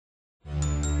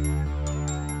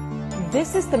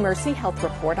This is the Mercy Health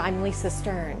Report. I'm Lisa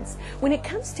Stearns. When it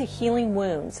comes to healing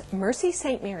wounds, Mercy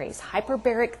St. Mary's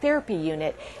Hyperbaric Therapy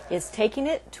Unit is taking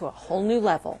it to a whole new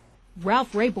level.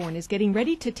 Ralph Rayborn is getting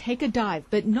ready to take a dive,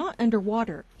 but not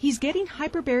underwater. He's getting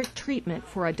hyperbaric treatment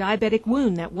for a diabetic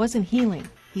wound that wasn't healing.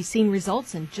 He's seen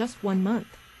results in just 1 month.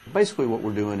 Basically what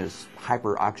we're doing is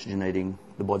hyperoxygenating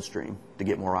the bloodstream to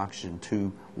get more oxygen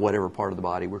to whatever part of the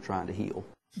body we're trying to heal.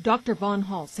 Dr. Vaughan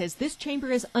Hall says this chamber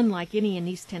is unlike any in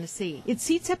East Tennessee. It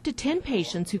seats up to 10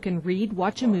 patients who can read,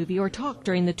 watch a movie, or talk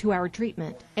during the 2-hour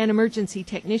treatment. An emergency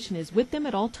technician is with them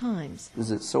at all times.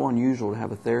 It's so unusual to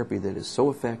have a therapy that is so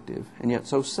effective and yet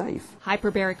so safe.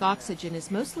 Hyperbaric oxygen is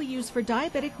mostly used for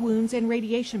diabetic wounds and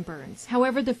radiation burns.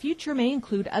 However, the future may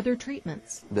include other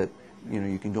treatments. That,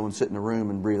 you can go and sit in a room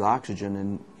and breathe oxygen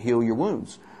and heal your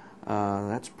wounds.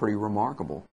 That's pretty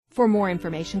remarkable. For more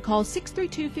information, call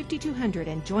 632-5200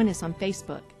 and join us on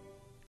Facebook.